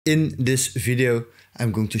In this video,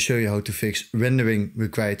 I'm going to show you how to fix rendering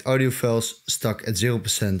required audio files stuck at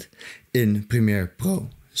 0% in Premiere Pro.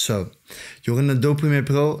 So, you're in Adobe Premiere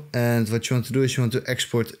Pro, and what you want to do is you want to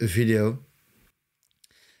export a video.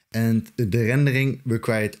 And the rendering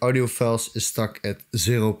required audio files is stuck at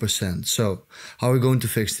 0%. So, how are we going to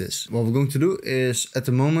fix this? What we're going to do is, at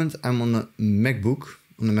the moment, I'm on a MacBook.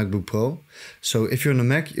 On the MacBook Pro. So if you're on a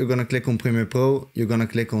Mac, you're going to click on Premiere Pro, you're going to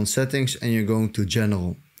click on Settings, and you're going to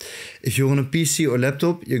General. If you're on a PC or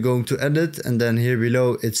laptop, you're going to Edit, and then here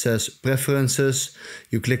below it says Preferences.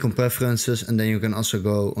 You click on Preferences, and then you can also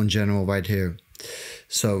go on General right here.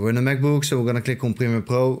 So we're in a MacBook, so we're going to click on Premiere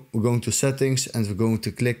Pro, we're going to Settings, and we're going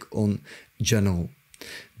to click on General.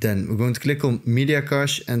 Then we're going to click on Media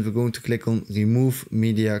Cache, and we're going to click on Remove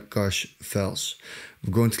Media Cache Files.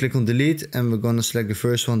 We're going to click on Delete, and we're going to select the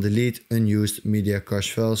first one, Delete Unused Media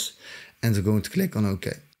Cache Files, and we're going to click on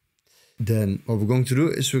OK. Then what we're going to do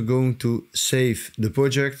is we're going to save the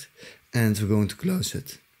project, and we're going to close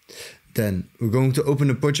it. Then we're going to open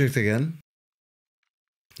the project again.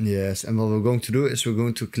 Yes, and what we're going to do is we're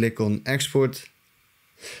going to click on Export.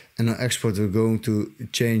 And on Export, we're going to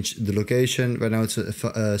change the location. Right now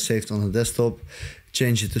it's saved on the desktop.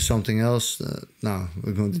 Change it to something else. Now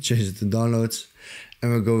we're going to change it to Downloads.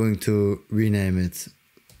 And we're going to rename it.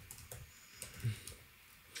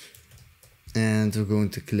 And we're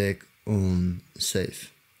going to click on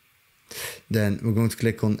Save. Then we're going to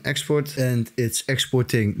click on Export, and it's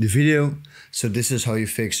exporting the video. So this is how you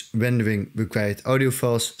fix rendering required audio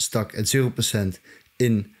files stuck at 0%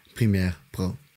 in Premiere Pro.